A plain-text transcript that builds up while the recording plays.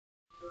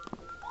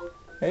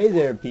Hey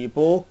there,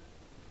 people.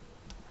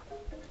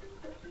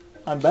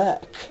 I'm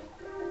back.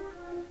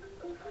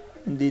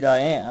 Indeed I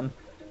am.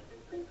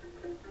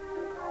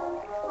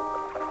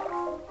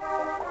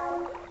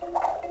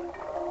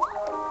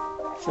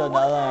 So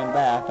now that I'm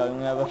back, I'm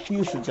gonna have a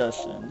few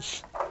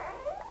suggestions.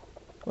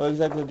 What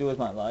exactly to do with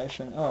my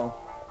life, and oh,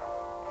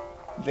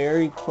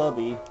 very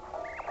clubby.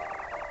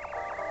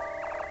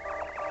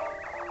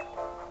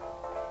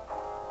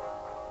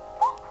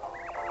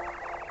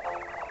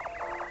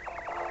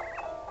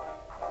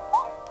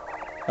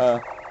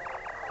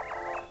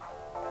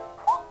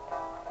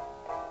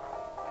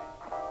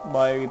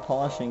 Why are you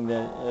polishing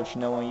that if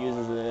no one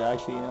uses it?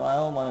 Actually, I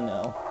don't want to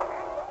know.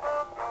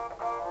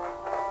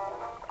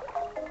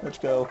 Let's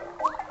go.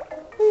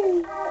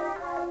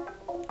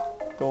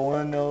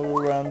 Going all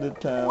around the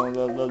town,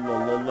 la la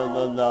la la la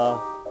la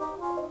la.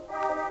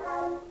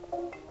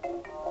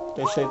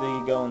 They say that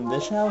you go in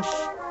this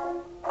house?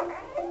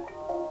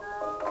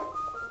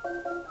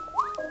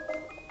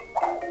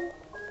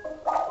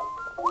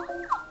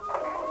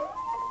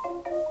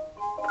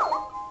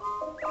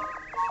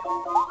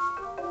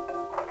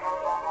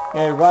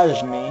 Yeah, it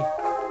bothers me.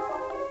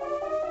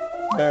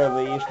 Better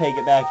leave. Hey,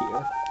 get back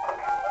here.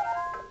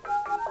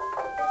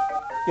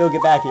 Yo,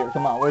 get back here.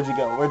 Come on, where'd you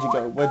go? Where'd you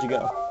go? Where'd you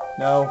go?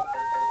 No?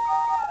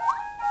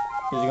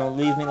 Is he gonna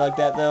leave me like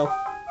that, though?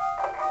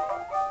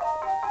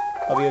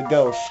 I'll be a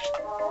ghost.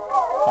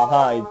 I'll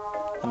hide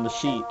on the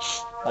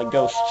sheets, like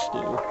ghosts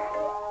do.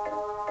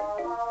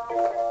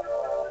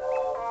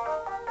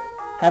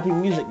 Happy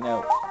music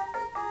note.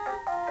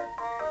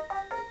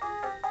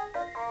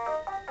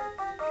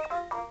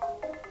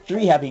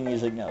 Three happy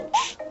music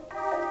notes.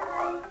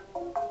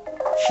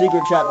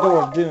 Secret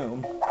trapdoor of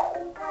doom.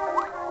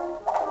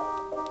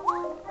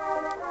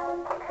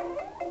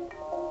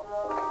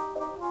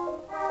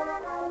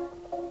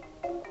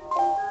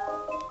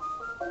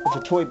 It's a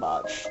toy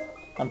box.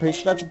 I'm pretty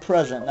sure that's a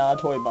present, not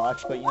a toy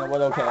box, but you know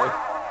what, okay.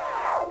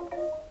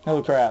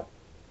 Holy crap.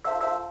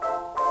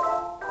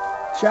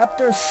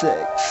 Chapter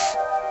 6.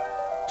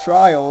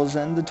 Trials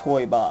in the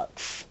Toy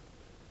Box.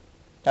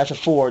 That's a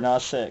 4, not a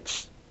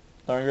 6.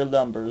 Learn your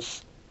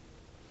numbers.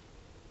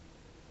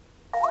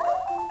 I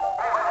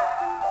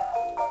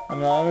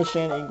mean, I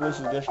understand English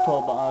is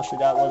difficult, but honestly,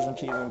 that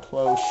wasn't even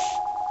close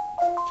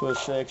to a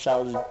 6. That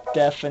was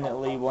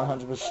definitely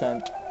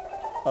 100%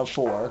 a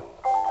 4.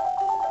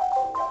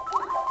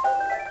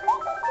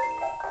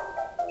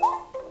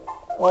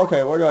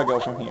 Okay, where do I go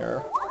from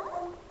here?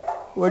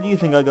 Where do you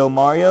think I go,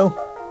 Mario?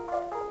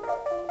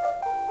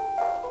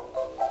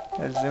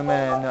 Let's zoom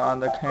in on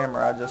the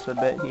camera just a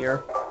bit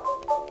here.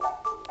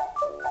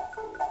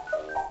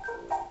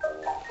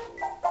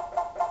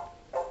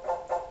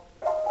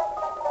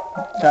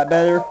 Is that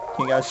better?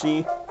 Can you guys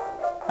see?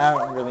 I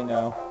don't really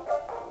know.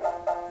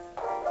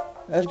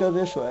 Let's go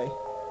this way.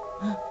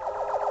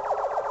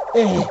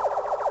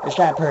 It's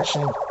that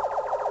person.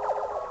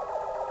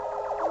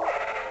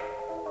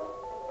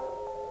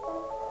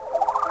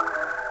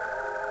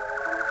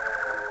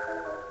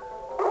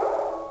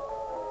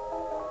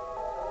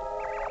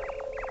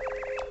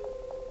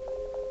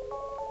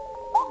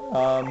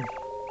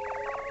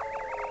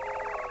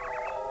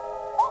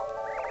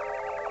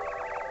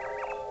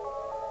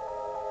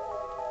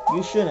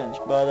 You shouldn't,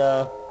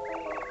 but,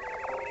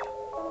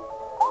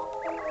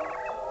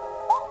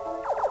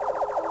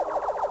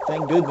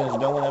 thank goodness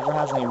no one ever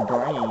has any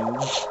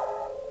brains.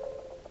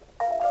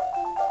 I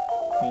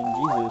mean,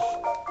 Jesus.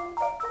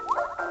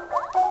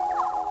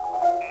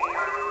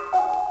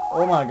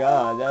 Oh my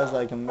god, that was,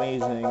 like,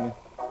 amazing.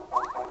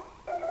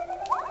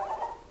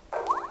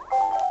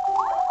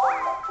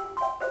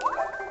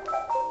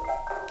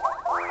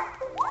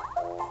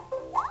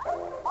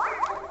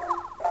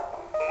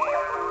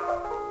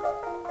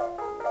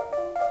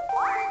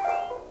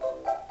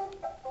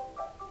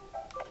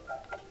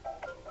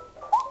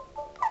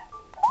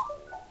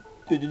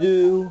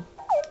 Do-do-do.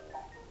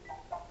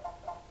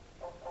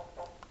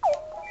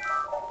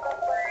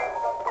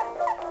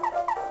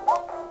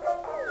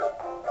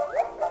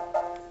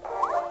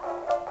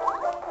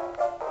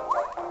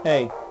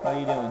 Hey, what are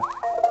you doing?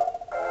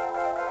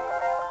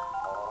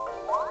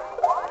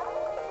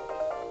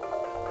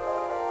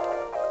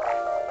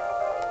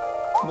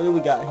 What do we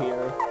got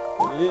here?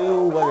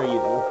 Do-do-do. What are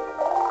you?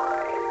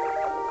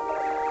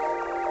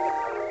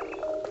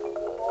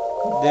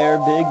 They're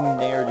big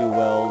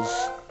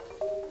ne'er-do-wells.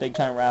 Big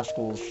time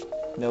rascals.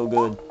 No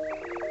good.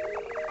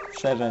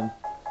 7,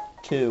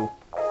 2,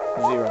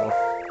 0.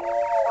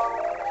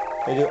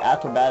 They do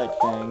acrobatic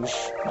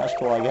things. That's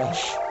cool, I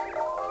guess.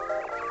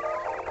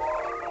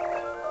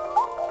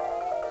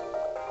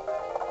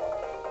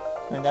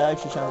 And that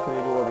actually sounds pretty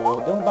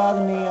adorable. Don't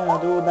bother me, I'll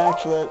do a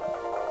backflip.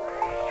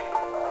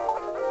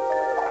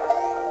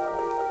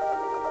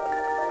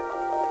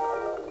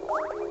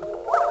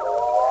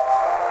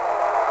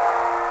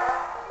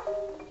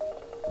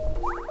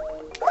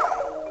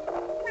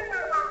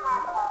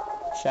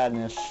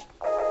 Sadness.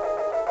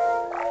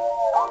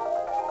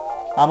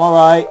 I'm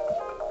alright.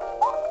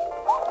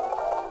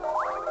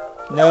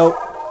 Nope.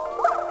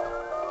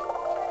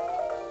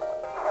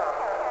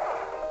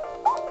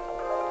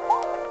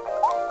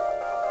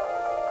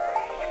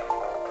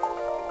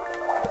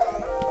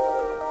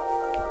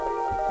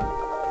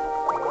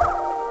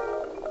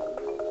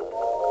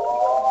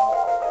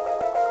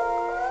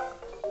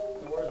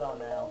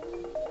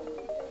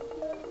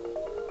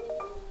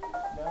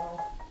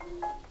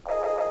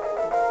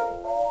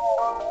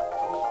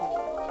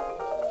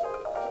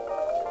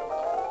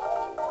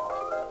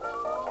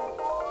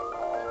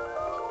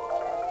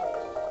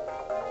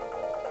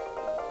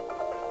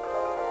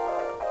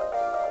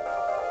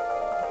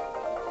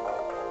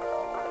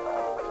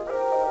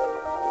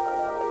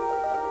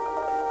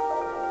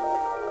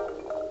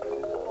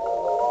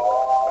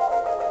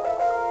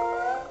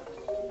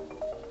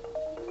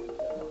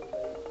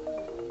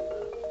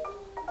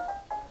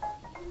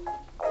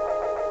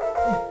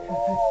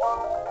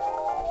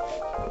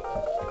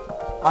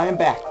 I am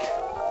back.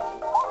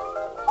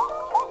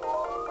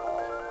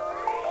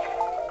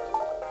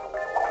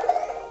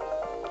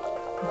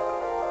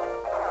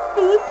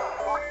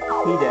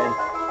 He dead.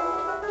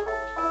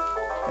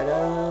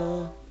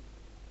 Ta-da!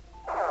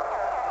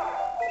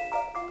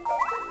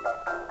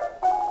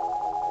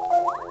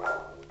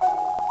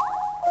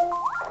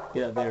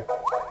 Get up there.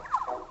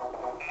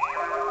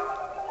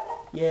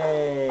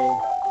 Yay!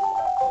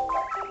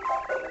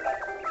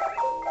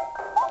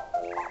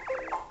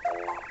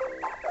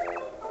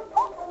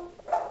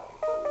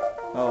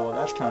 Oh, well,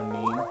 that's kind of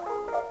mean.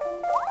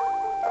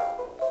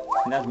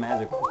 And that's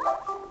magical.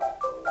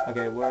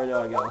 Okay, where do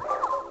I go?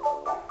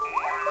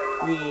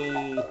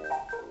 Whee!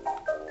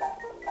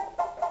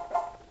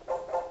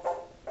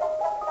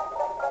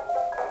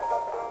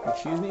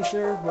 Excuse me,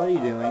 sir? What are you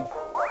doing?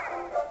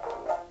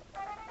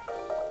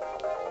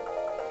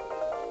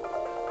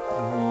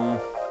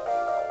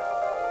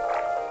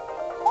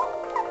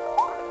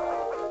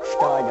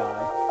 Sky Guy.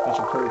 That's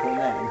a pretty cool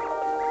name.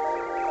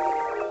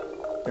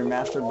 They're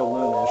master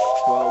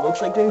balloonists. Well, it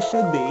looks like they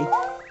should be.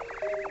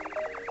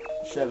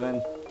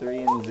 7, 3,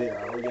 and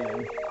 0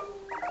 again.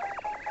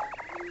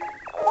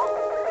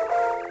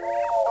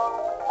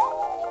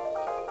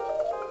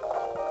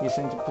 You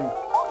seem to be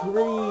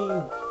pretty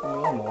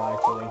normal,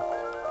 actually.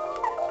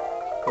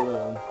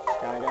 Balloon.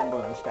 Sky Guy,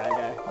 balloon. Sky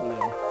Guy,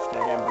 balloon. Sky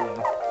Guy,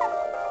 balloon.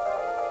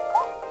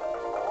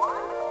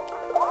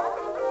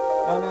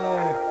 Oh no!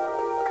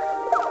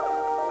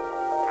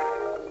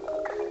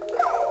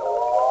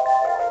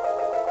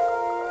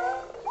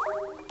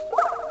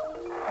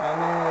 Oh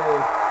no!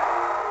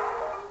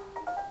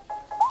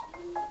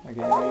 Okay,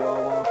 now you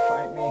all want to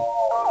fight me?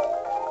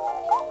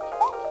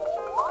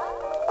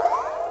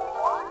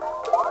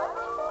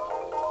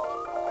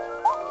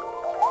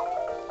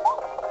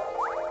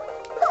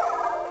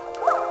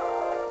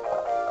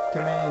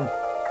 Come in.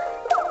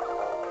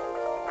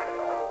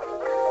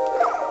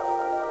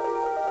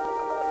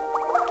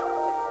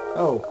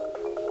 Oh.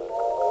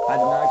 I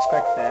did not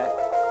expect that.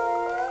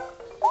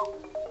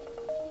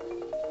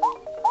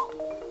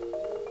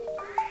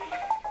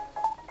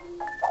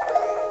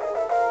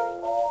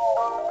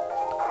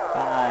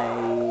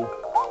 Bye.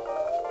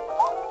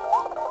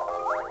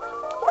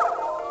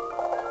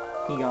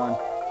 He gone.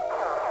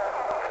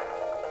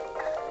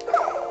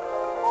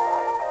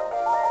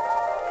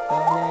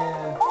 Oh no.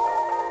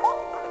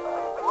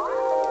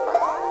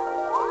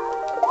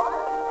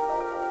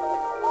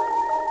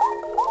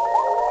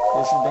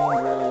 This is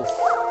dangerous.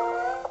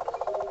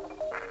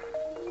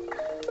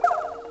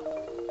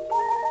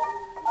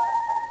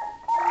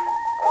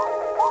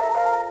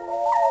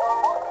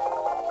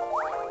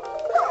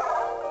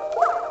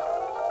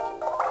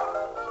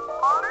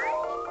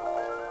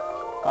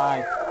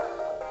 Bye.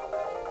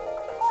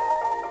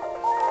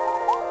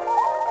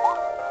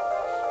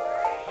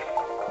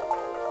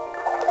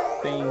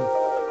 Bing.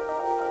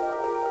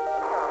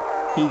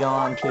 He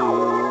gone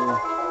too.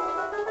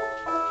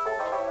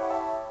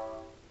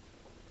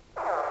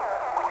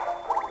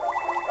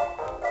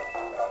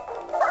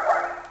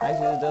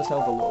 Actually, it does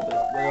help a little bit.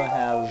 What do I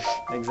have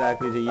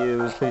exactly to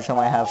use? Please tell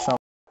me I have some.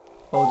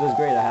 Oh, this is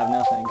great. I have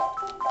nothing.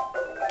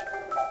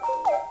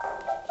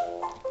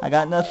 I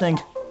got nothing.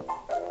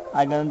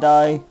 I'm gonna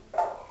die.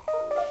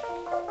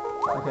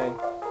 Okay.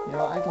 You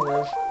know what? I can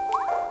live.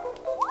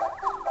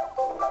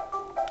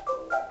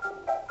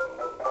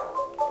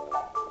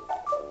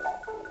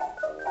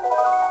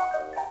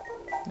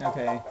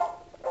 Okay.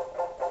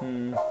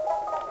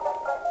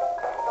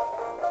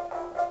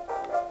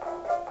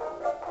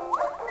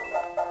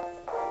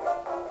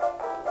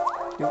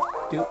 Doop,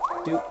 doop,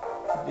 doop,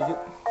 doop.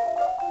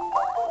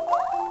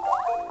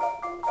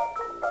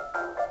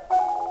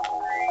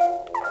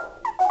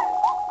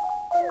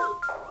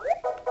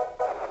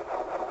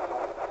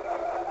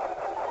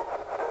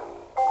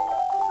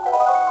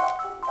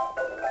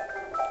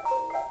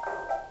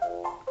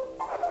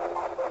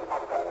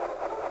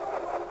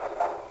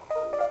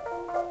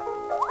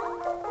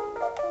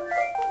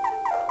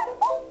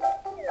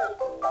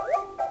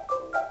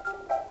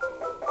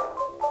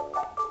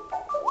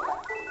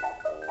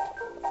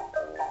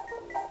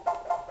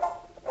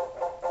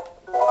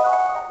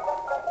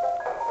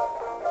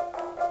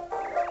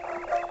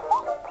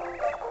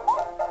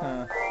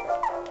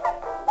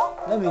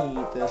 Let me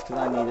eat this because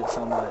I need it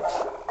so much.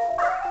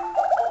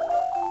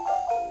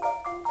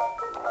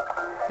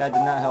 That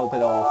did not help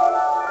at all.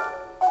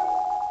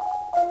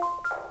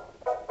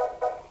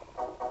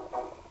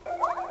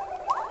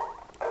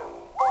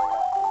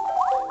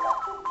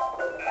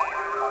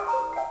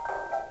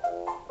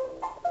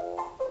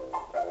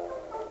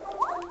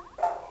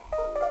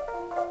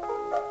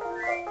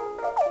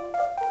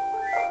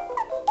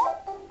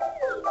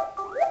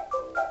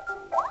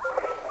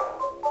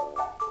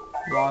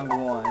 Wrong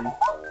one.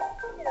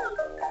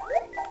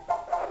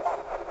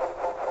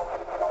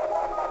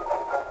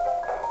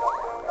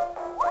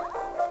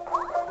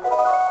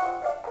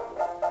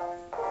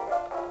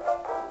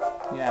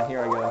 Yeah,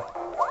 here I go.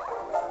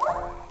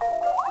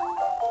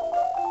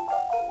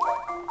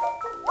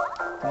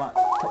 Come on,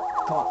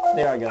 come on,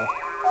 there I go.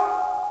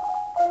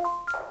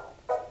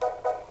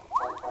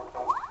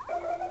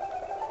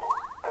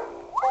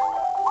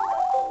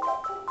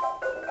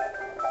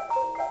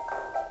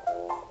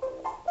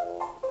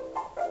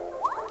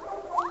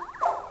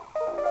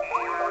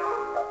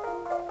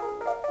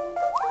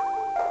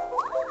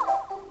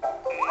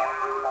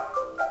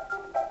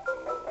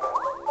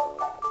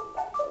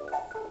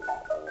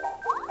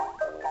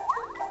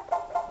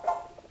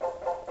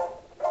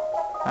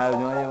 I have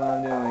no idea what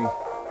I'm doing.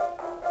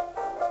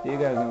 Do you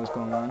guys know what's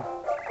going on?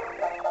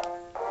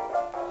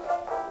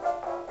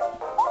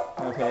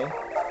 Okay.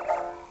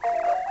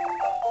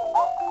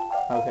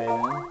 Okay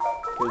then.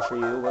 Good for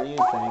you. What do you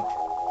think?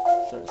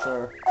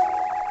 Sir.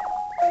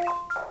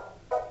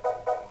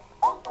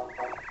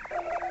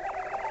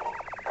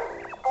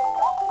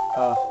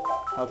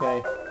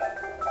 Okay.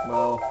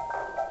 Well.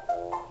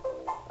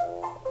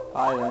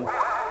 Bye then.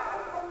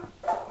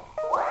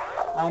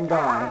 I'm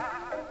gone.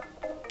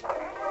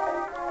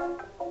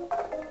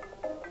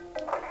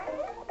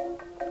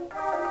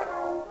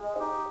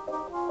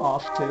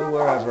 Off to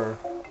wherever.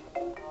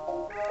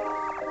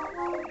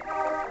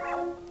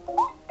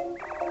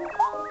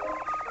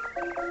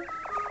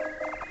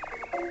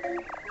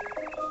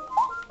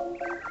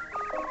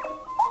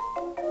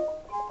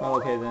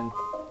 Okay then.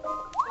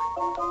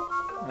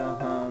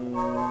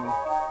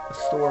 A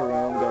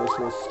storeroom goes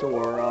to a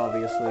store,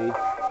 obviously.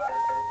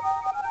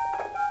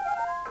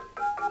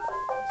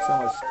 So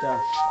much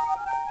stuff.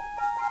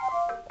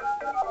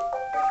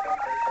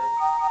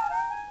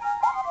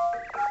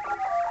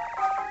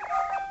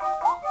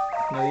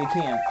 No, you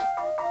can't.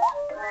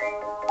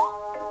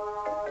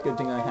 Good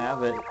thing I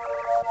have it.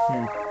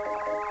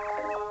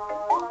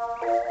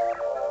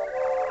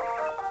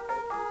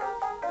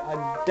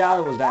 I doubt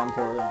it was that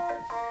important.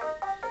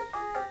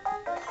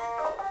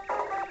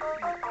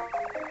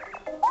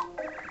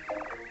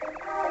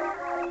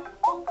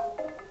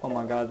 Oh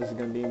my god, this is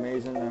gonna be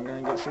amazing. I'm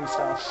gonna get free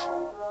stuff.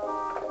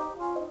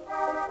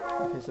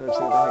 Okay, so let's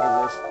see what the heck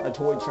is this. A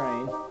toy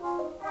train.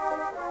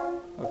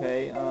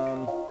 Okay, a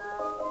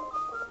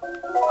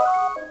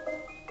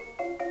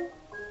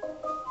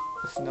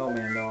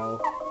snowman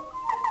doll.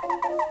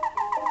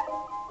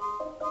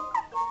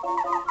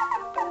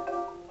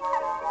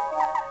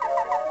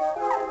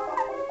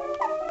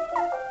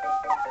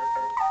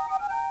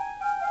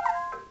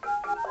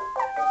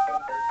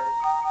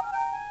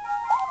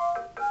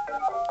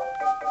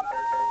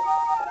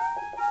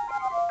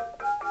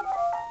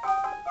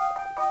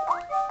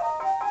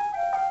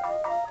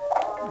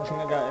 I think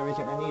I got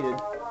everything I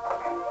needed.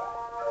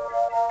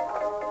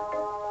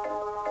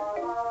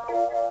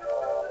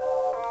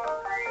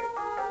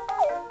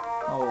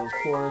 Oh, of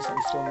course,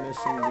 I'm still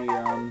missing the,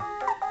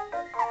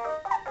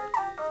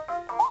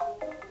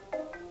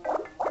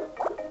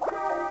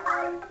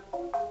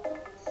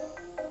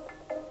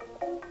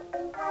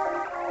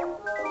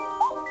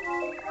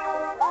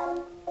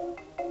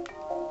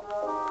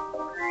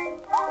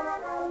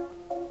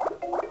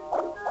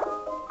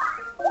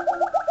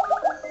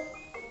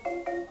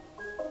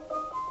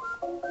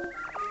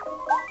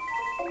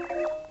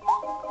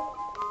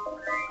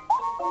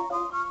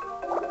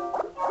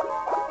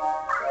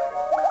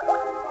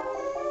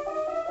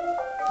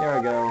 there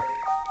we go.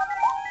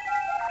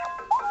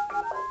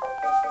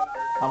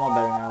 I'm all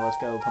better now, let's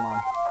go, come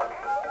on.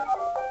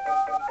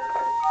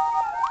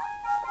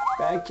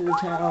 Back to the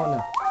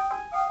town.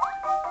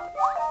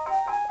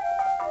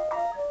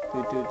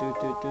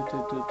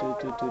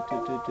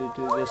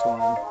 This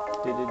one.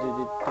 Okay, back in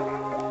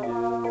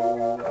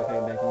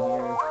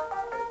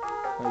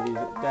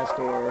here. That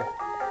store.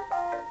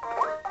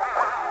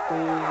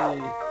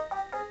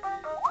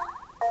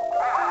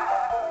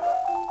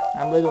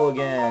 I'm little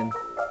again.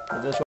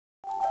 This one.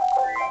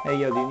 Hey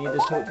yo, do you need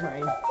this toy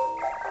train?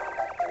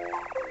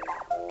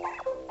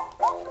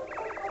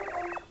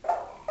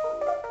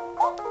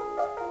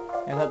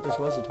 I thought this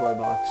was a toy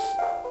box.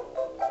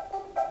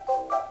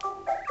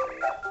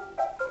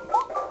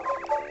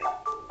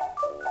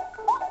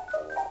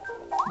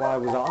 Well, I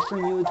was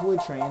offering you a toy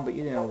train, but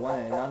you didn't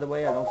want it. Another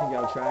way, I don't think you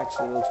have tracks,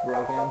 so it looks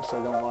broken,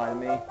 so don't lie to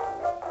me.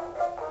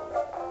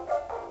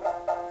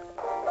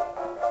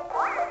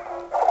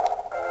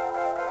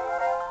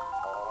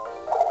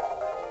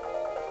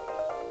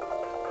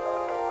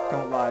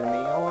 Don't lie to me.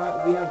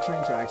 Oh, we have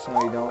train tracks.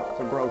 No, you don't.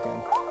 They're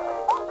broken.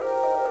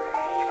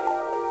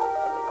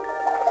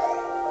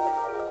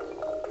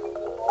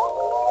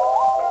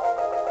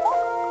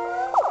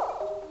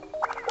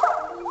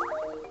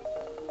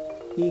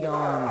 He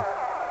gone.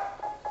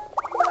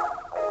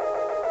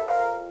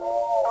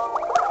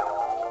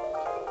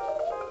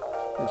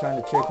 They're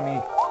trying to trick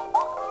me.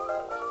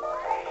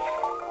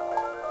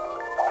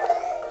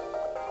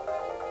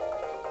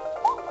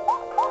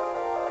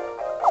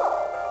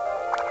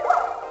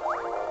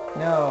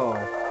 No.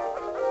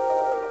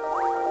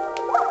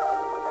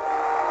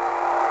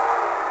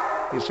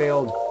 You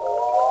failed.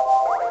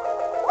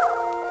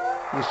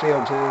 You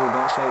failed too.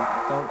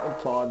 Don't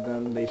applaud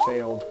them. They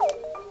failed.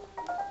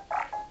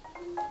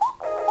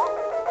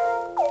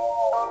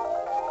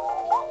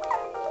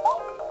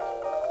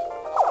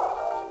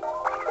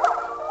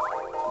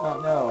 Oh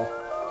no.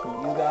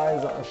 You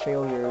guys are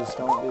failures.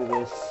 Don't do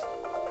this.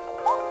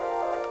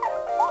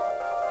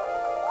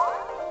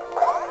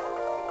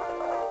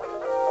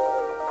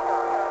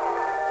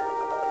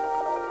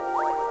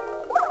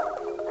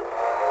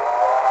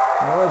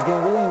 Oh, it's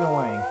getting really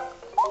annoying.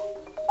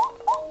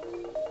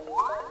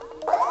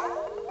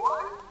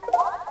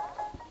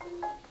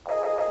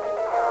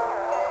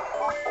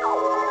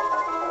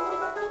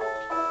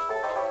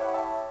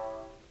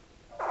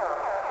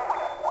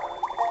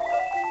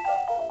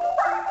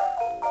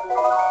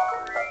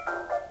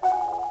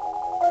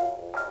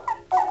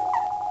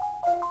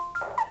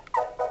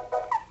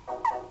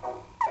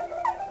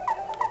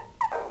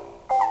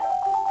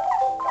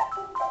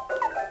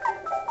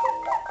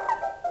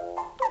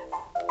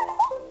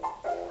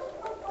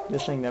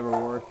 This thing never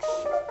works.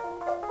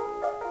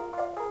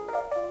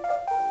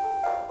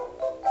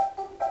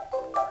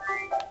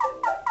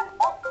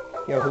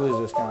 Yo, who is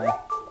this guy?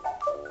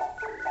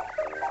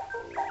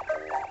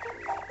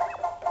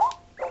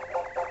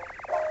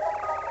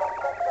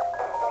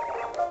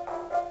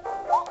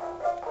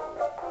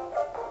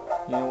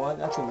 You know what?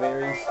 That's a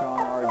very strong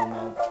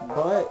argument,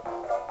 but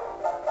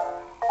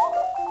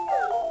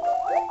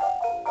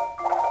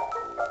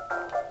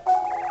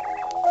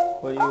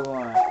what do you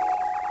want?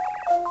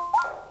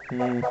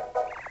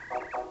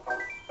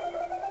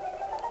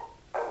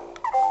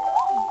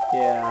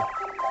 Yeah.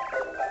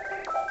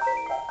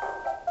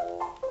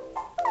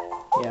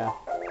 Yeah.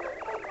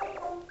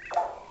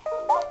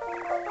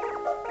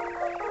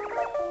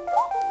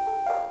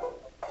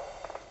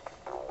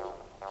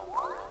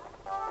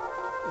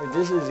 If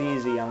this is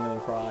easy, I'm gonna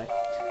cry.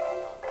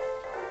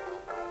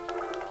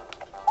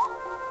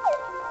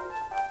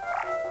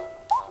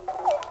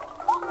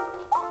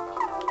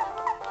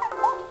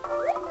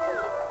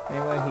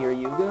 Anyway, here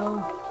you go.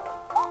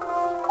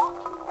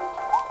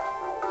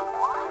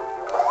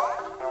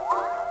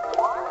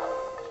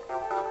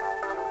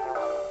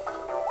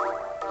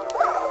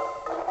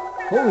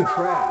 Holy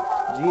crap!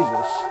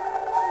 Jesus.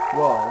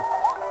 Whoa.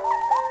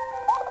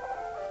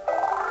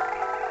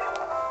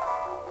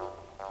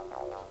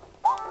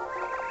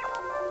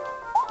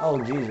 Oh,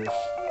 Jesus.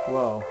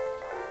 Whoa.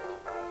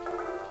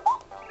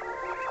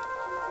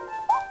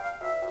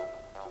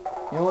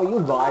 You know what? You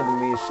lied to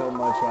me so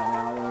much right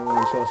now. I don't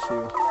even trust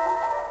you.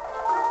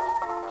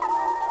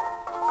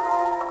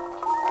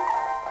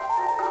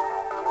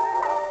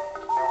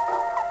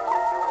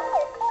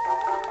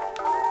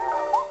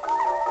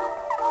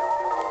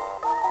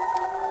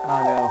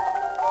 Oh, no.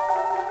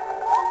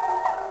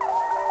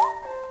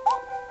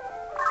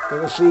 Go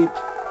to sleep.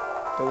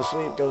 Go to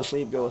sleep. Go to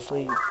sleep. Go to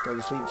sleep. Go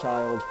to sleep,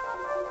 child.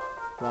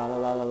 La la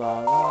la la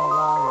la la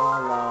la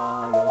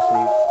la. Go to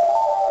sleep.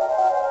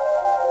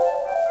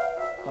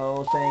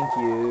 Oh, thank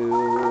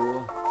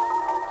you.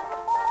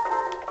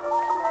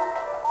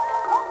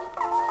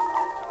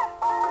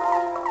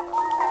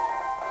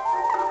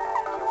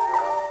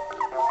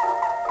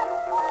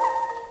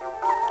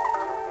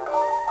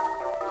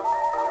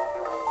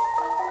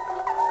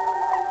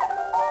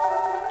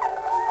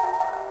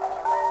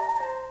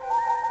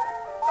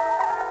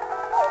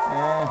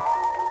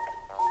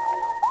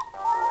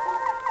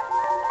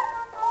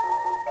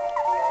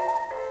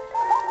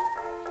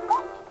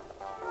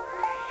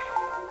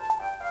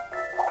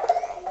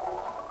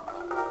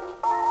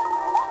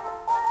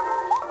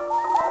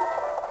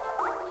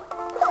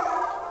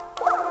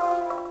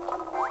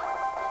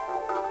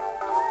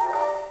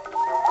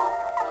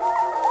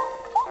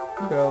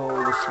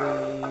 Go to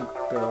sleep,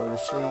 go to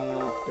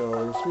sleep, go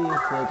to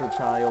sleep, little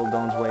child,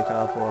 don't wake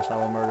up or else I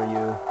will murder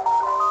you.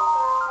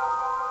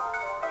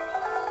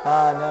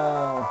 Ah,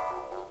 no.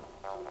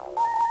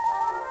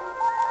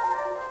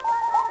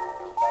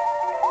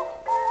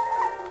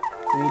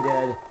 We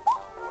dead.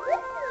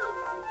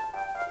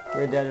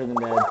 We're deader than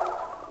dead.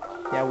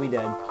 Yeah, we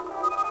dead.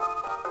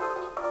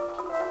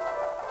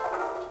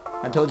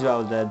 I told you I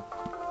was dead.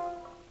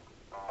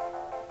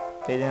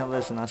 They didn't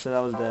listen. I said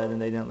I was dead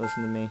and they didn't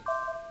listen to me.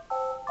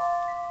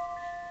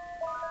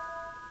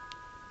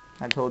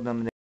 I told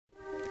them.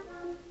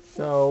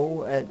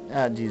 So,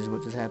 Jesus,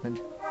 what just happened?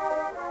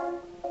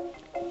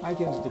 I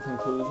came to the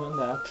conclusion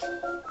that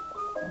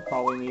I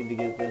probably need to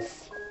get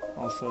this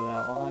all sorted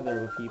out. Well, hi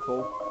there,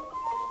 people.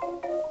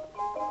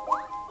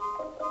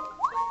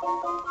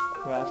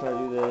 But after I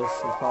do this,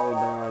 it's probably a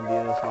better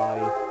idea if I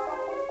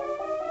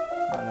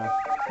don't know.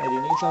 Hey, do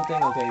you need something?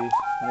 Okay, I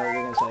know what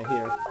you're gonna say.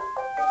 Here.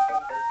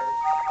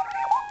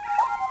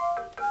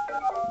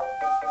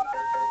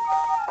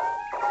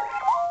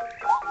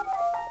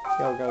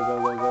 Go, go, go,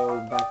 go, go,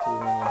 back to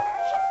the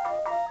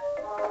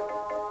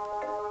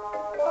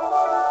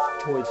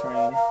toy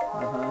train.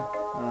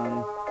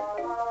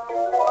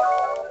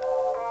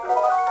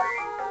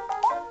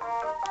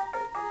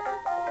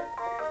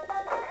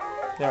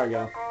 There we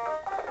go.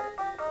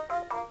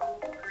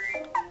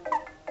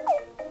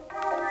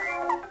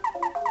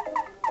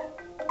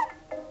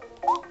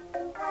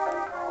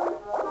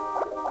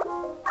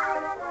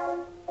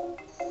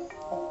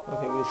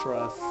 Okay, we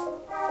trust.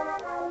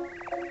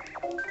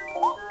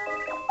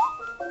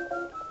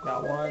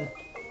 Got one.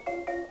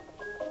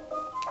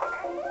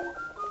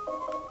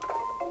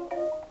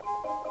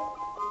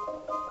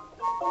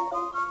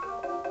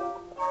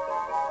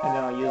 And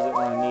then I'll use it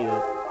when I need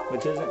it,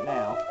 which isn't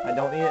now. I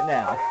don't need it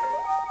now.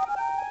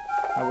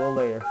 I will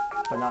later,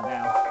 but not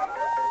now.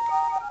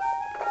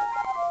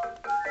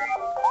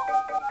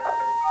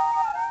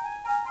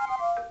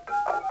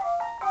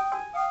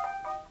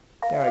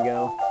 There I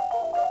go.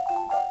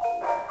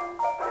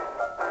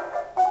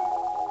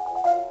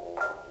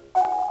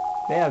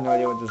 They have no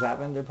idea what just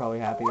happened. They're probably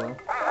happy though.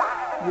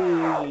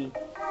 Whee!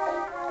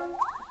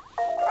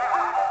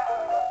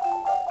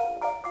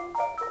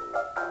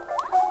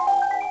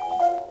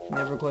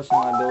 Never question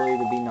my ability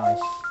to be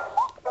nice.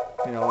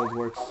 It always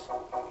works.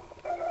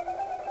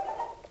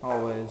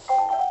 Always.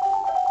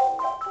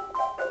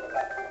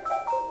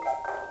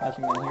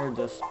 Nothing in here,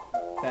 just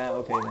that.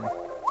 Okay then.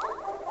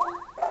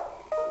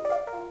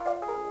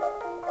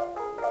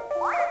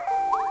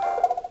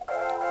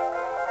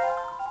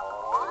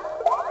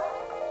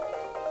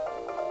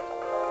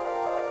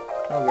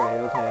 Oh great,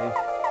 okay.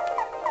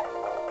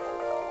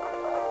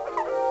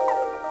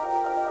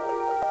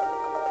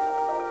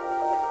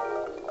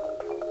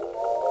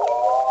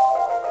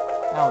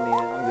 I don't need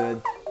it, I'm good.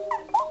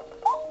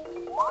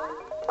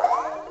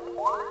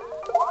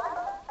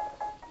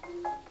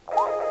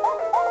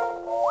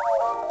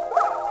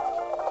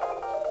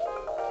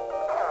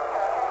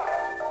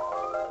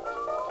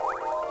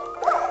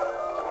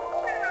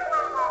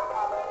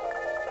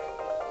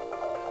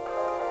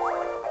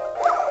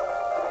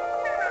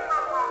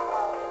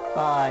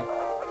 Bye.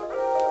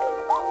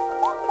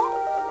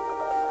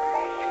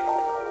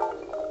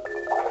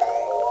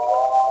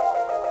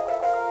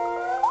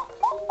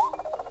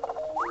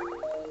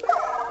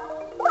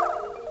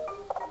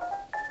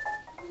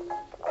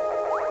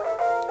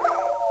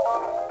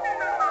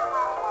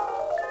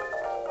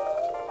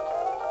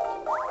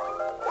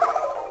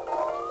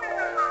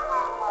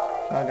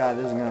 Oh god,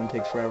 this is gonna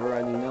take forever,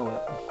 I do know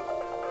it.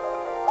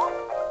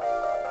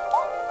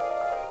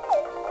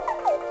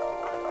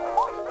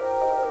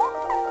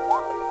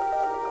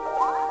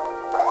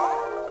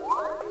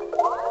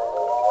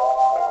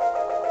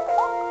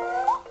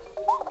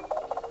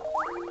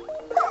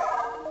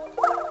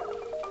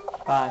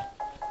 Bye.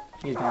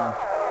 He's gone.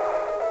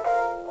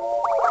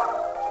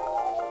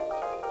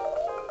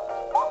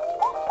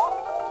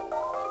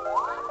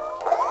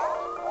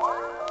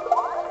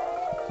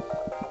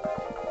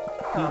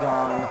 He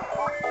gone.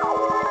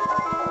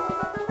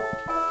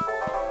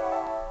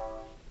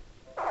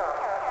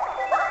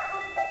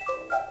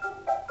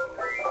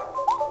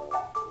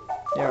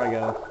 There I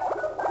go.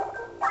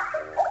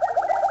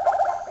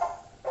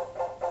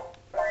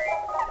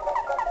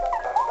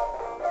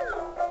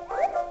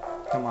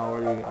 Come on,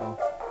 where do we go?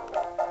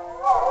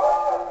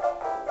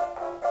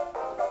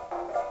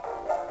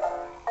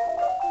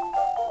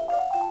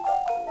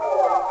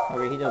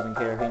 Okay, he doesn't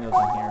care. He knows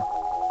I'm here.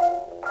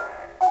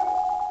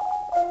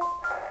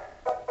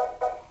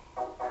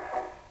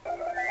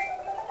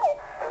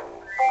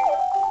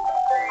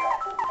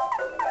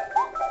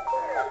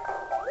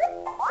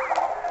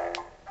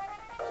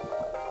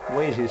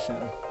 Way too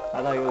soon.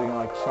 I thought he was gonna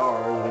like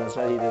charge, but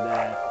instead he did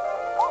that.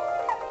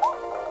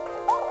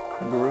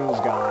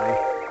 Groove guy.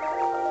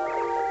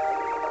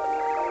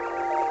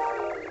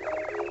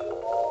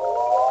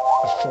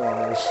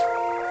 Performers.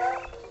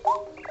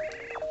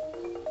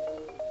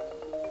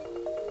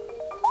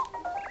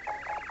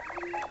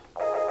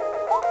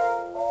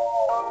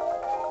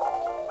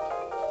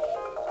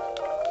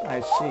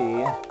 I see.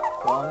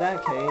 Well, in that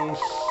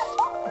case,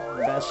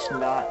 best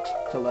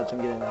not to let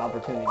them get an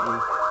opportunity.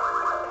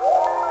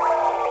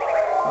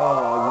 Oh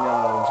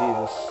no,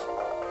 Jesus.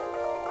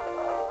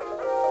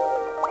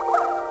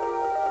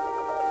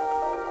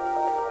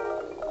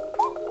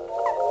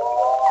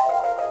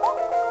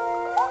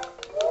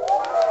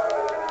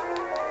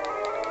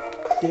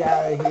 Get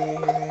out of here.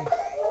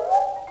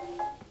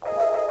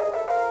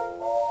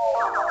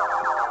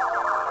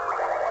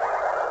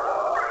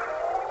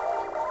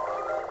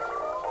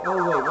 Oh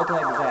wait, what the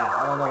heck is that? I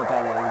don't know what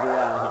that is. Get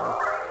out of here.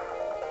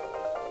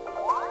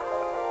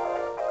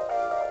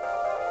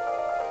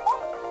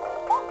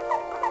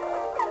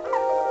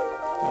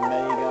 The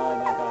many guy,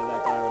 that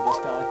guy, or this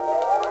guy.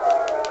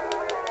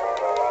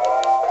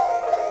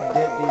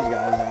 Get these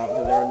guys out,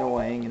 because they're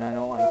annoying, and I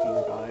don't like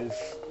these guys.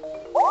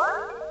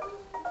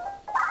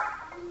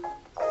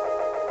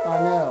 Oh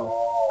no.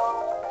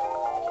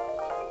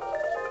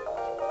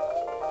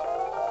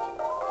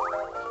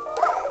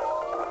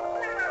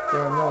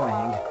 They're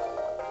annoying.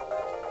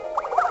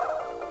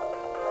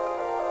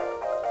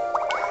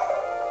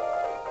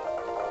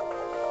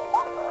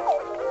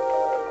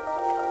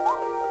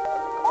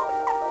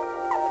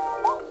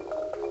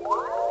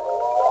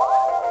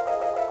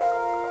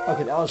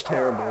 Okay, that was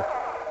terrible.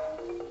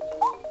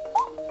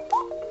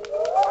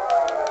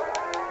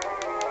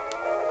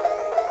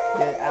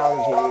 Get out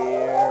of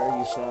here,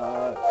 you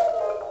suck.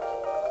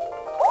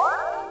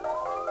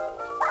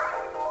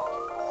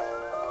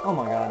 Oh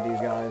my god, these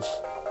guys.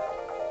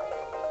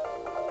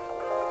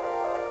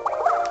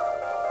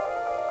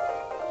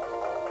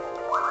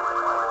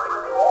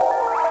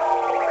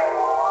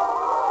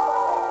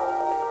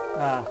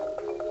 Ah.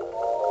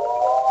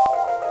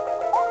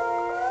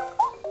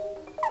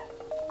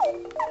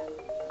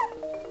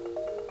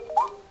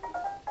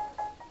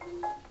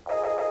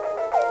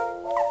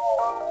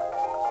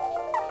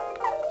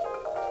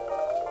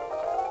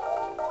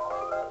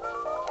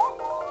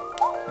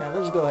 Yeah,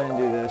 let's go ahead and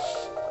do this.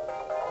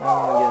 I don't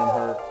want to get him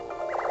hurt.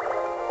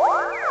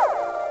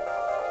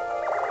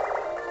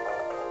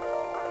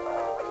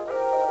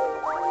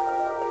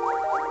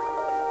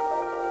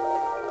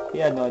 He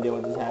had no idea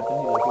what just happened.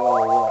 He's like,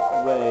 whoa,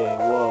 what? Wait,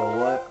 whoa,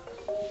 what?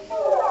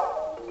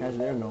 As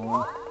they're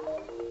going.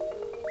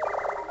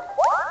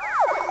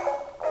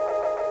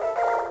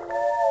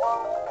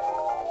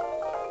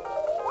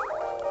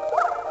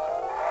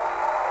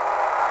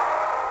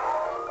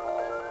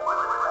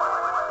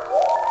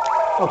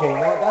 Okay, you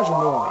know what? That's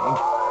annoying.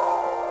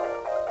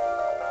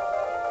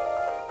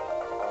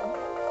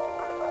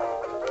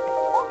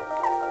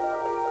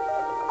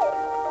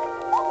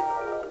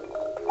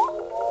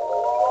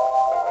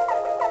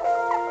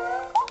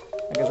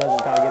 I guess I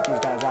just gotta get these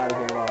guys out of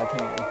here while I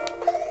can.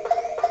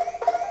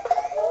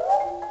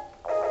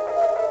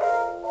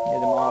 Get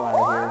them all out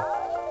of here.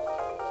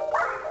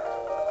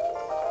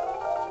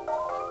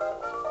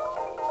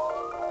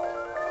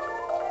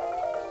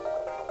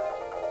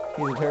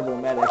 He's a terrible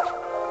medic.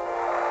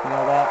 You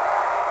know that?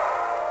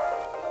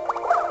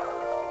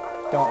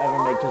 Don't ever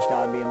make this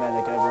guy be a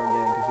medic ever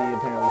again, because he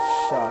apparently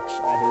sucks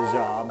at his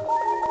job.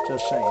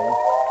 Just saying.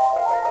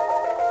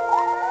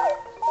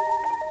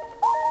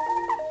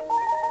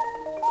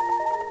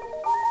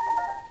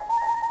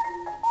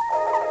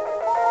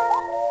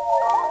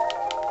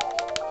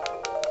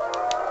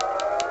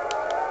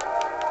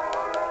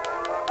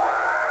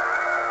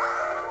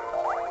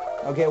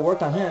 Okay, it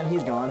worked on him.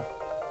 He's gone.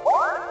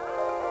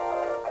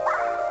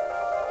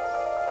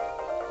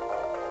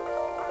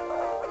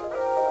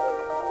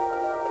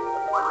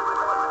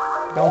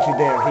 Don't you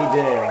dare. He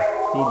dared.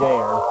 He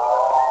dared.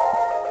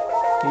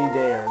 He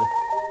dared.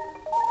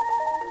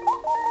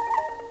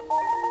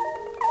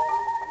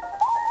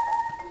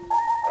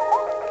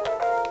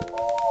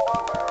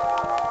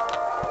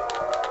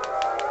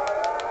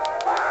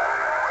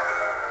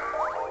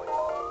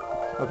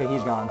 Okay,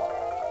 he's gone.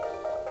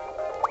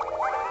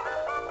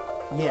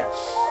 Yes.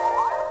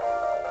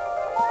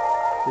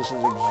 This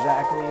is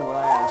exactly what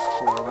I asked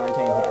for when I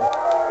came here.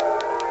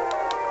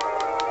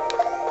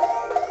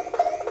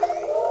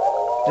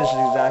 This is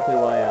exactly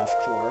what I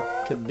asked for,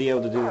 to be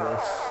able to do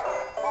this.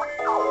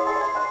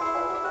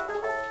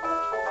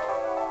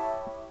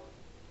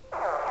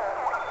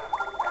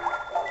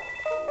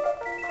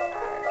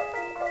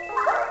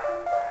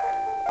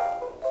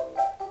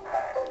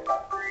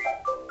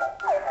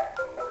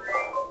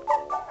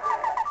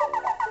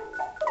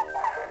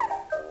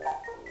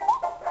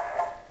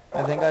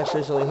 I think I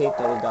officially hate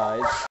those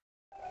guys.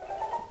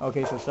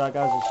 Okay, so Shot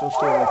Guys are still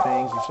stealing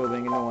things and still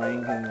being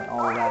annoying and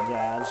all of that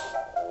jazz.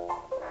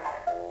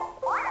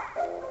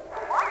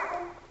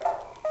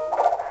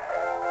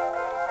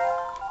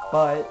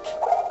 But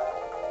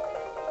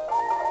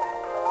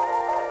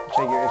I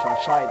figure if I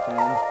fight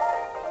them,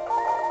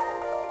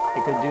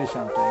 it could do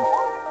something.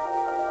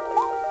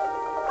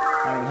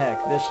 I mean, heck,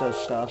 this does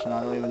stuff, and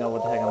I don't even know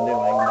what the heck I'm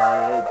doing,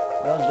 but it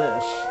does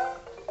this.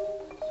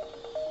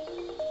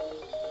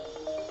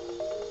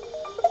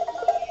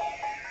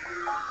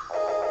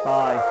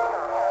 Bye.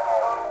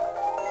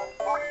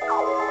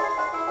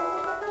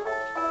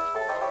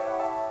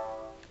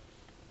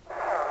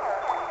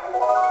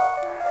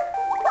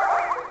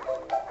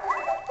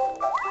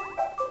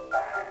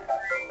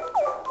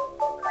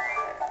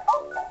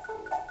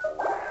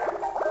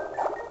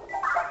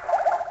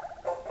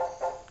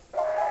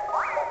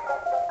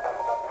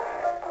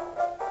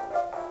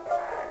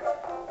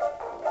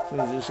 So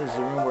this is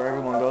the room where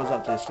everyone goes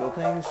up to steal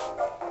things?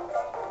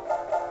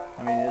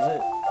 I mean, is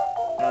it?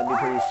 That'd be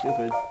pretty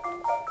stupid.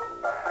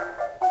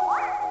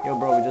 Yo,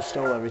 bro, we just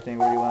stole everything.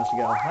 Where do you want us to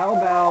go? How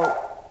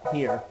about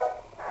here?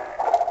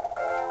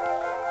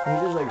 Can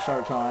you just, like,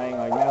 start trying?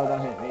 Like, no,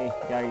 don't hit me.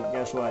 Yeah,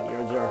 guess what?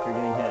 You're a jerk. You're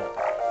getting hit.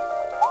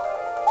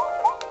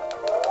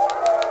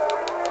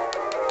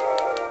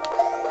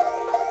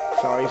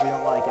 Sorry if you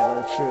don't like it, but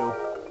it's true.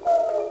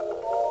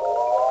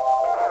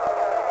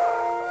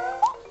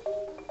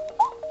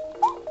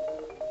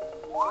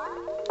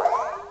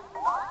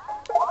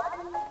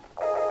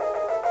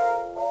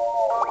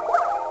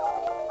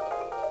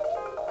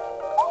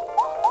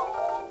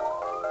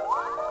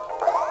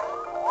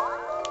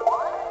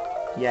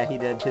 Yeah, he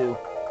did too.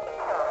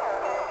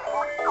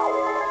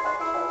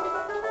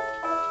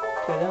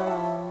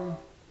 Ta-da!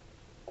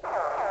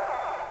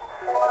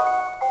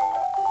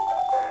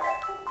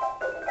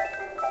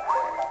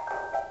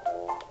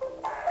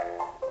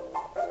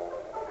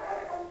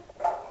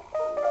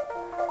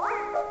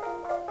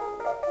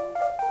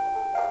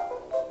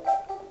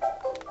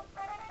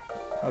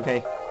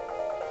 Okay.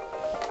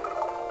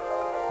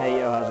 Hey,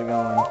 yo, how's it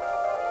going?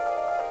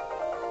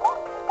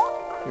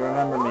 You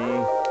remember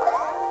me?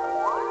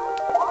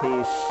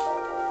 Peace,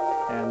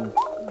 and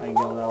I can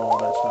go know all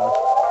that stuff.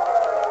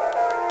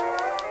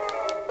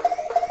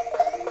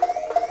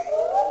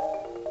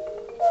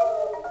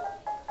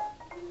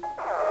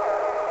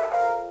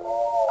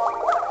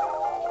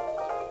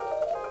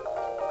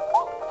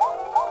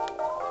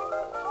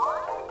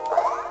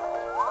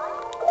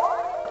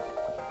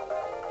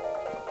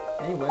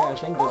 Anyway, I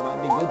think this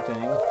might be a good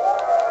thing.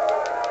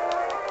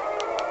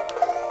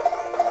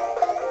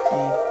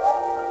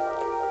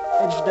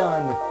 It's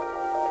done.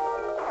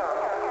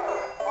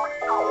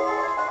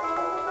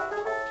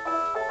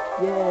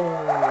 Yay!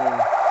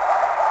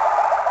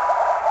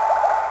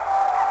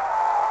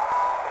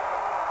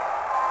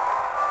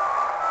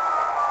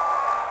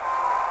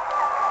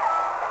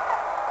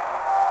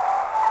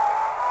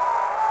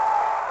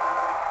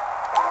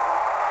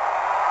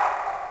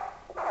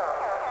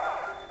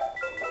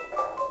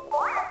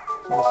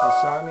 So this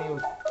is Army.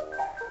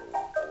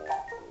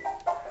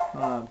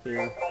 up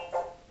here.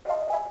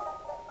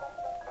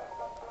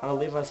 I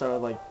believe I started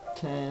like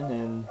 10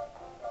 and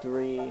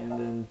 3 and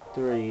then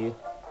 3. You know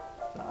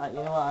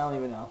what? I don't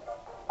even know.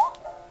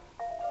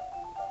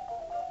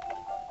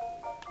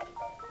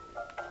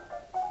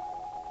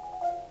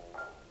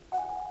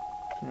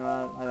 You know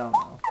what? I don't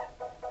know.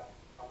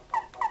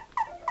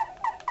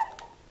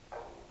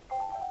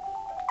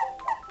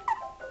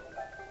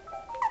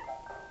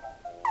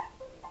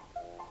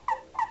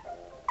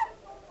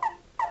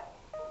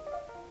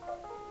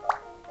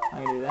 I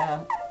can do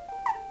that.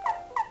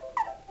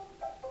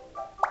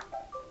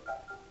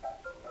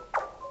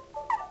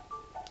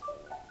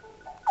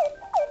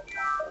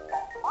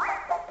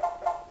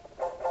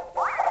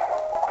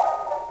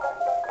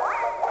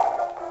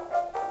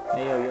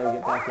 Hey, yo,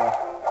 get back here.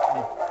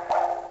 Hey.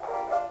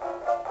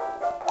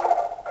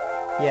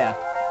 Yeah.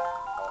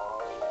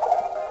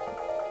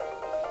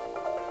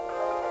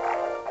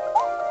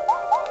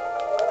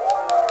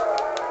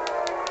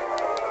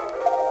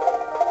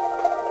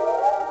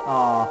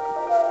 Aw.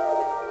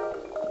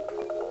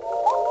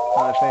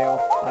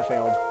 I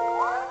failed.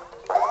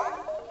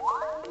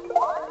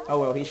 Oh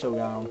well, he's still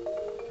down.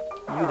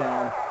 You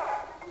down.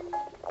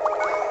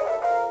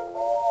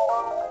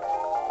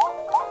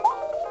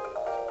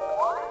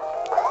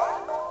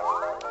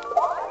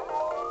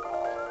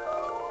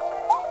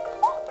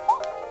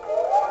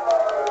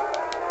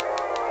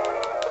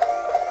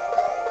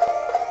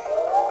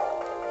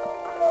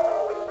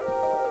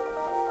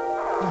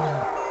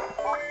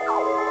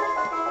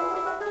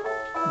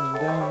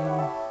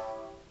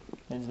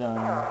 It's done.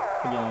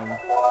 Again.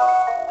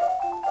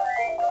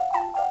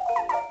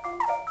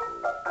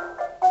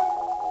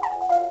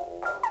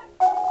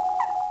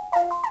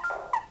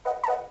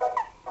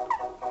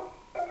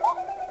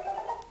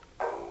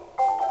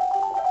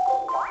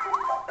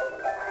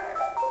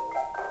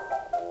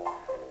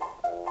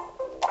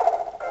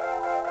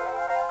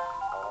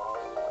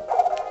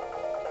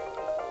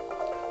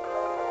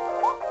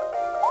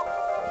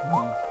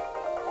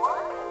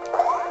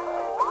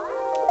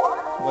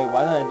 Wait,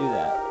 why did I do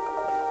that?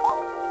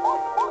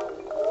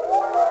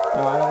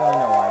 No, I don't want to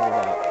know why I did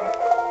that.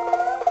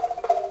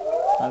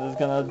 I'm just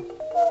gonna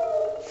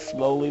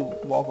slowly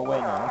walk away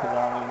now, because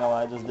I don't even know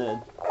what I just did.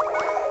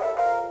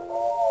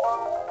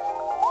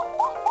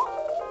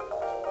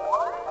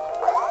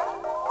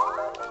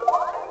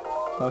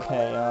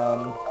 Okay,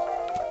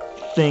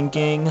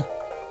 thinking,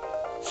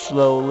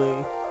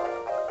 slowly,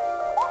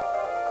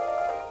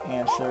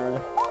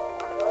 answered.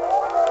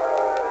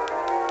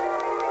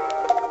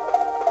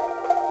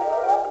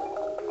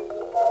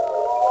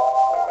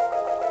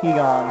 He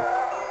gone.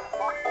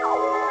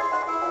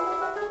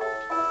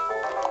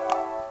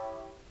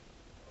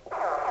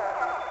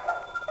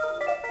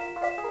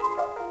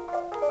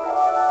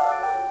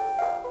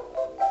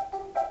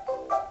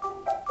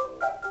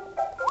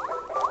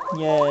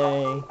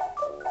 Yay.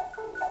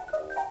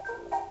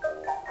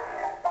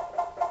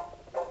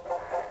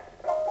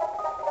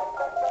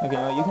 Okay,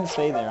 well, you can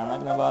stay there. I'm not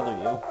gonna bother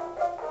you.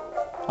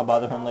 I'll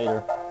bother him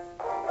later.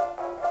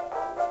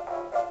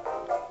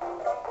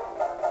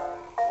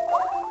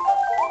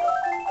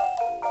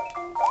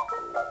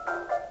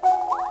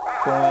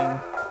 Going.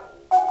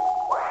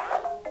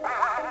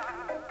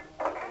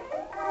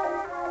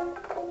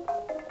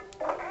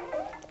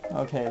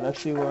 Okay, let's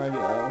see where I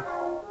go.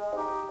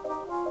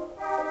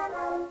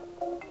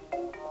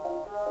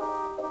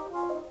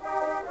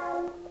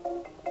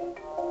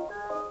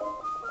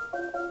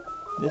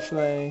 This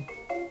way.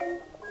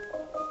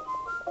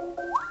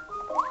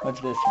 What's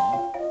this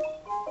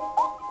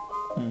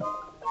thing?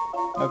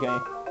 Okay.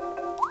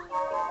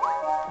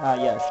 Ah,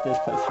 yes, this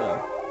place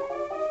though.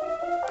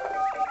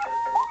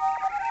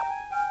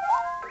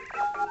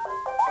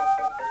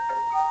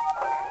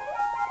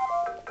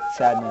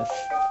 Sadness.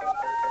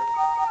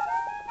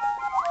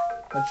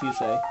 What's you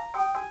say?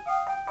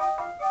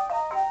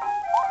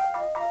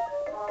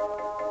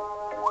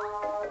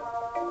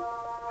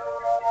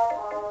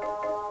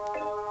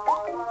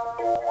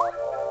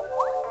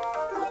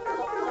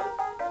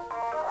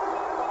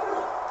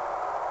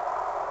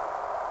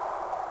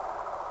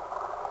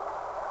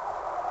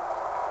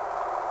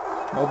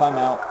 Nope, I'm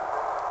out.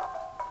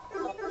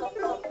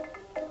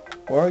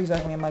 Where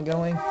exactly am I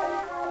going?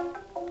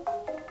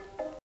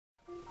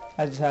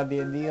 I just have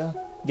the idea.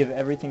 Give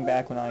everything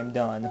back when I'm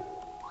done.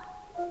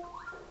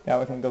 Now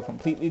I can go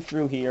completely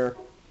through here,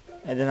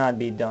 and then I'd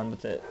be done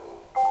with it.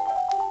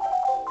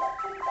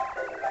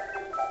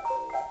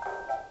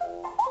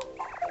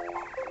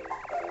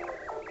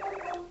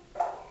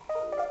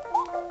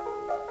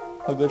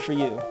 Oh, good for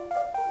you.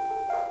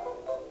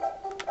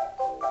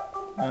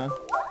 Huh?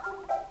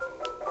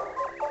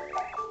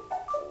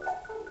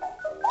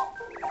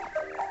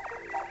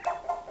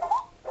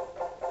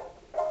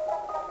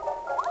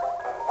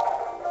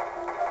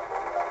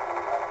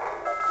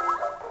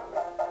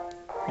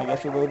 I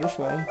guess we'll go this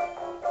way.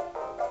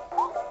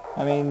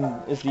 I mean,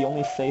 it's the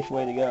only safe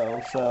way to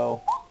go,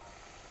 so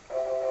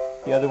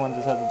the other one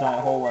just has a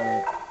giant hole in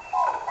it.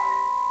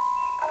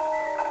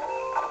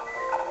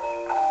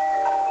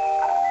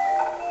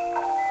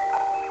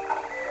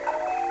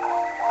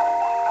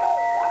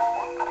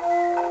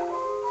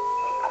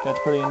 That's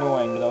pretty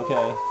annoying, but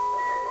okay.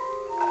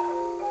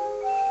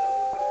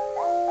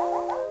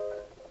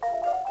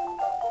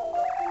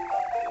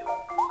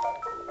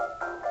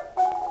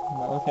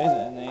 Well, okay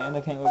then, and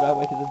I can't go that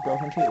way because it's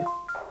broken too.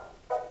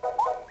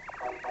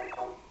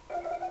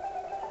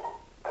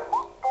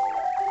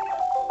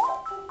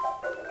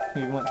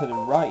 We went to the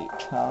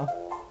right, huh?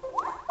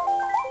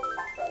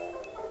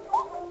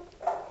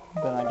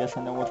 Then I guess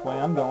I know which way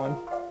I'm going.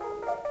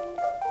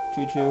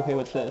 Choo-choo, okay,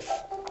 what's this?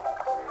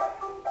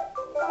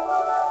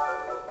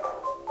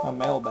 A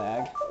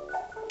mailbag.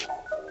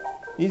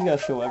 These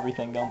guys show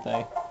everything, don't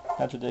they?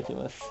 That's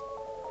ridiculous.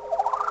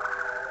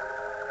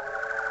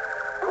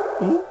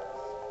 Ooh.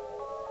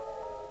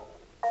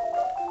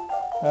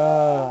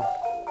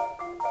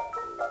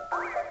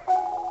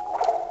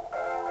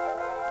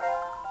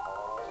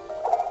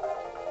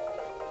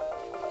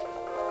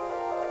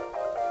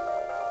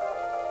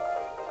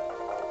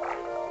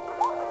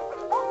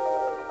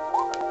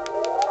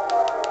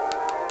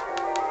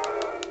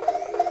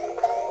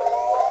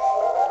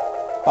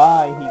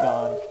 Bye, he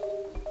gone.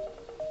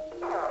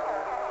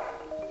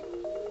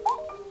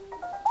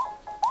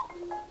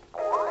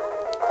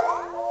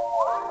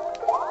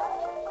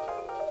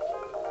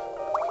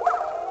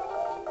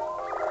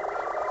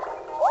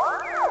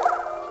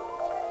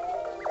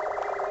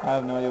 I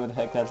have no idea what the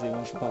heck that's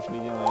even supposed to be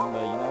doing, but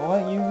you know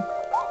what,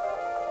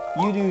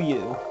 you do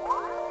you.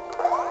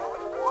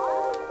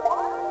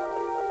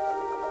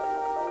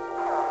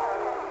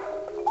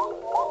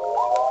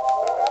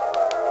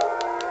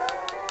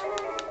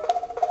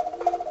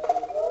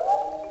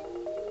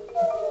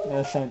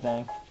 Yeah, same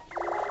thing.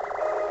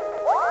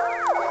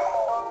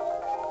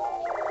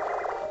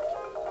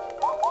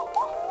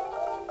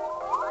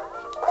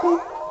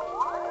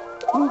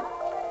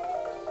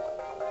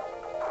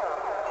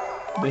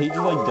 Did he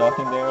just like duck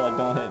in there, like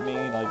don't hit me?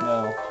 Like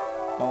no.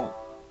 Don't.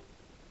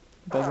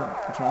 That's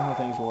not how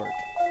things work.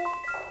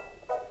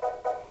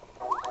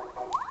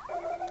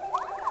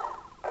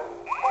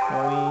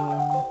 Boing.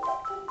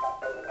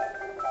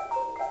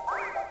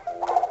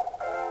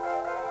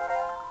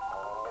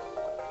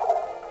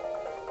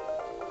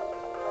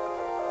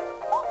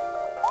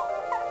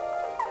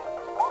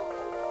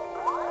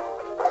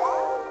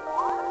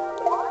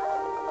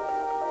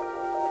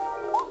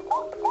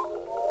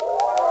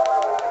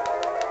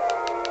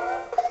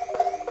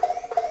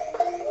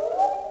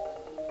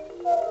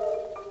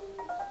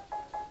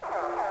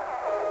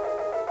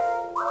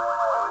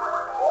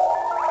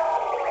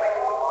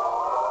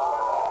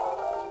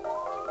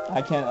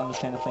 I can't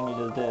understand the thing you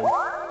just did,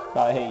 but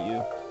I hate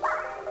you.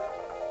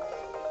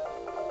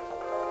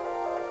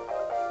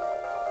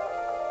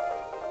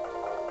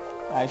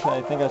 Actually,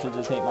 I think I should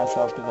just hate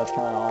myself because that's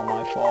kind of all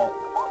my fault.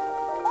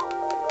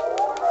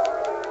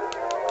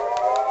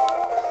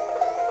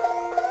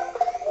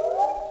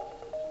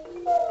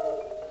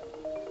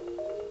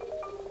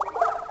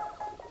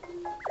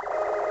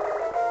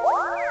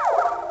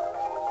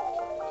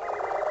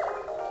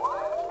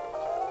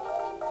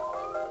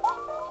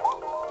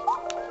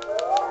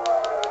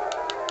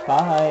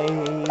 Bye.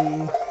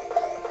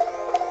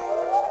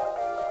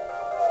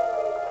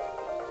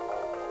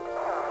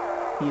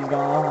 He's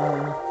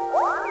gone.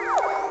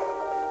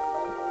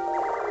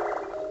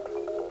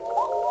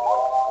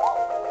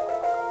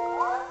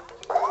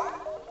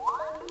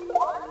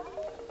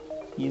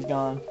 He's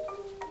gone.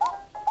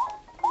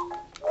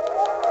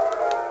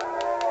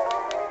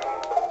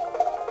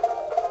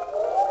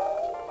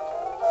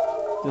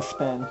 Just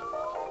spin.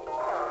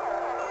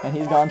 And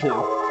he's gone too.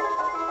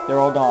 They're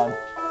all gone.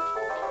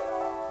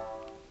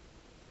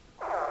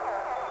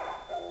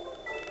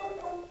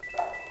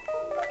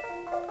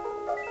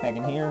 Back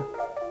in here.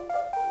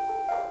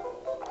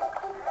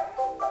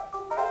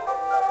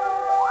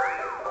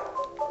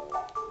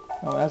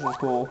 Oh, that's just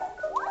cool.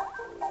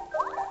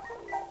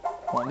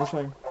 Going this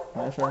way,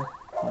 going this way,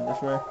 going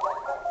this way,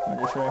 going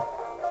this way.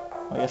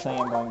 Oh, yes, I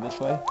am going this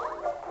way.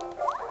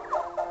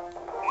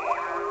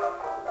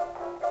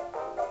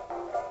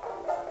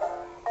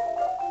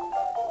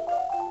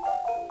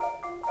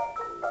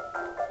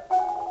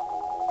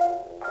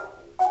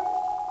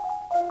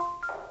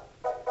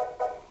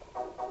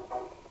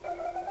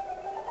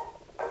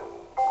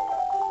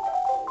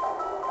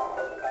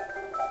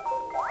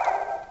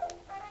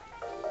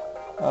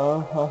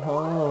 Oh ho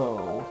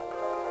ho.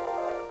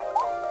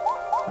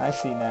 I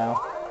see now.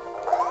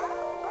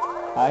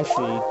 I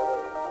see.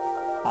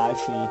 I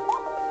see.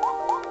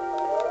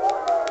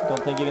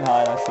 Don't think you can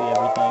hide. I see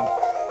everything.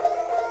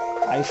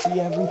 I see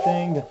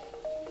everything.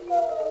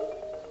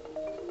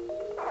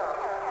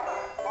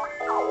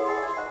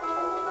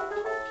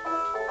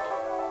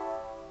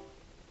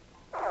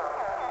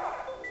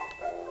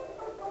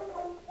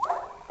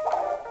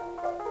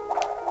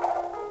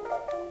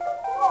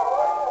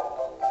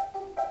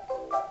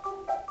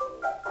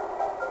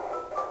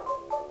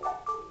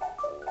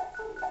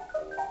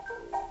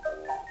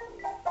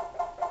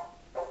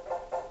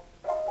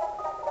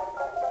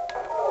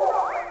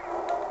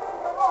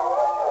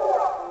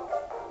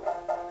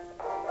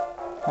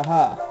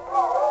 Haha.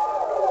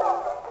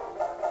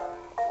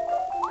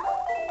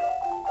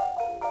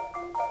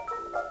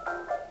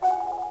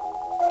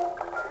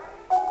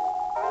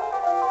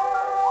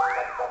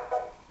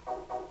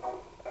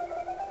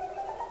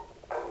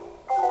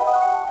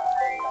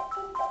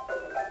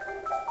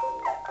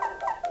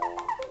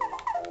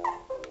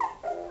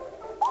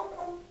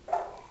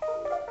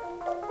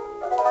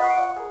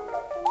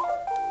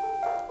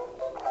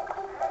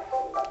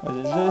 What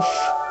is this?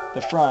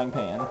 The frying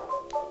pan.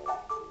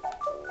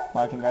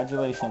 My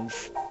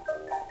congratulations.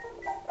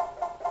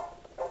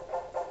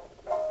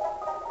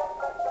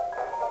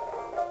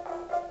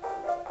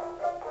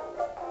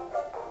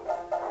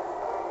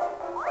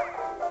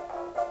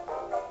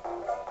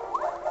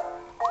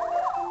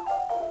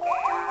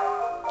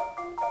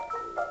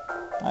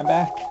 I'm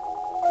back.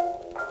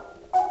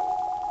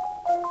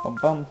 Bum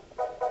bum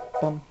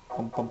bum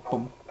bum bum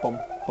bum bum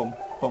bum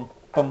bum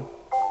bum.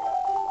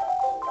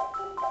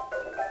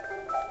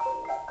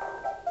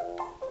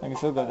 I can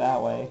still go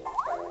that way.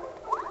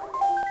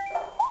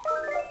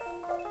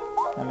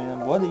 I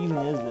mean, what even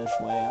is this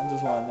way? I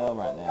just want to know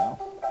right now.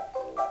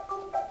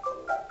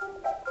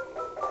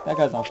 That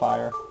guy's on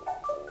fire.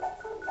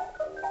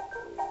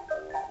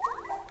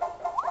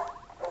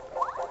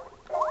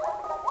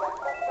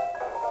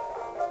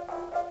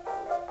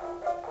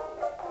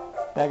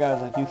 That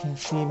guy's like, you can't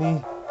see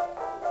me.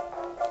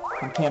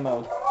 I'm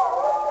camoed.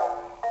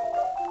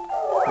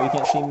 But you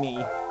can't see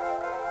me.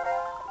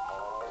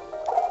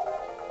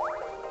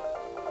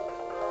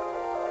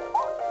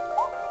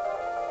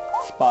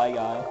 Spy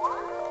guy.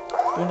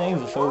 Their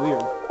names are so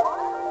weird.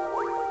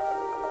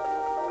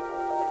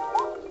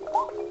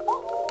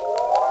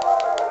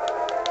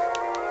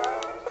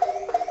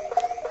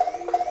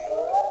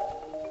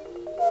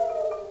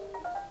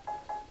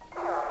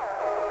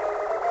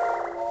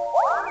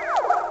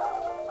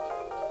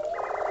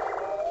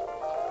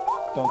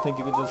 Don't think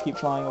you can just keep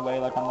flying away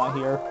like I'm not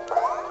here.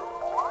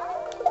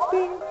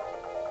 Bing.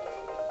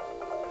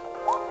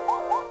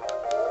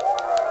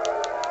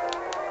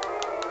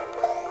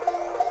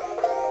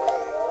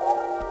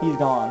 He's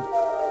gone.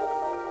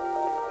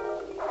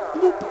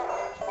 Bloop.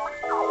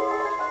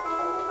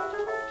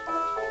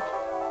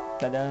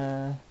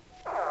 Ta-da.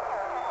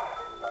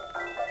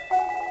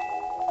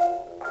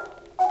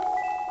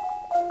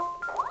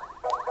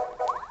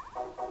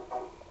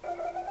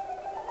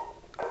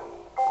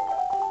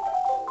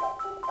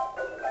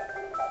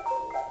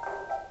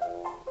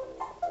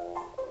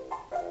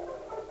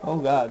 Oh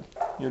God,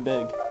 you're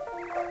big.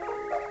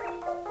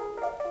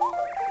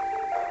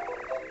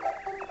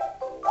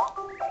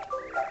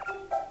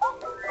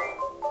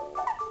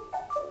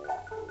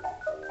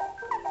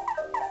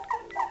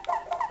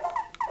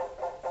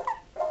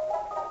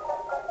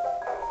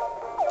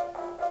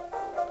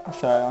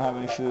 Sorry, I don't have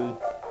any food.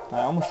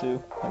 I almost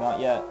do, but not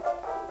yet.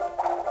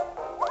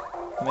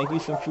 I'll make you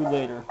some food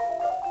later.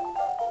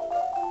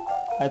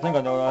 I think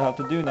I know what I have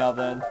to do now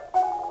then.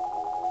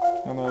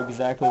 I know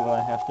exactly what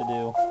I have to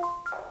do.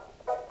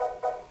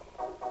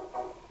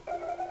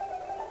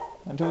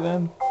 Until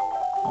then,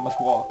 I must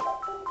walk.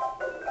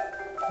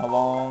 A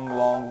long,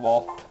 long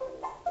walk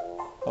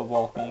of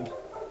walking.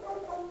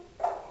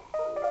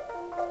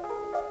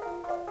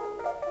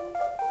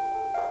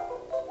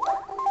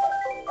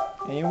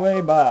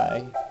 Anyway,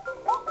 bye.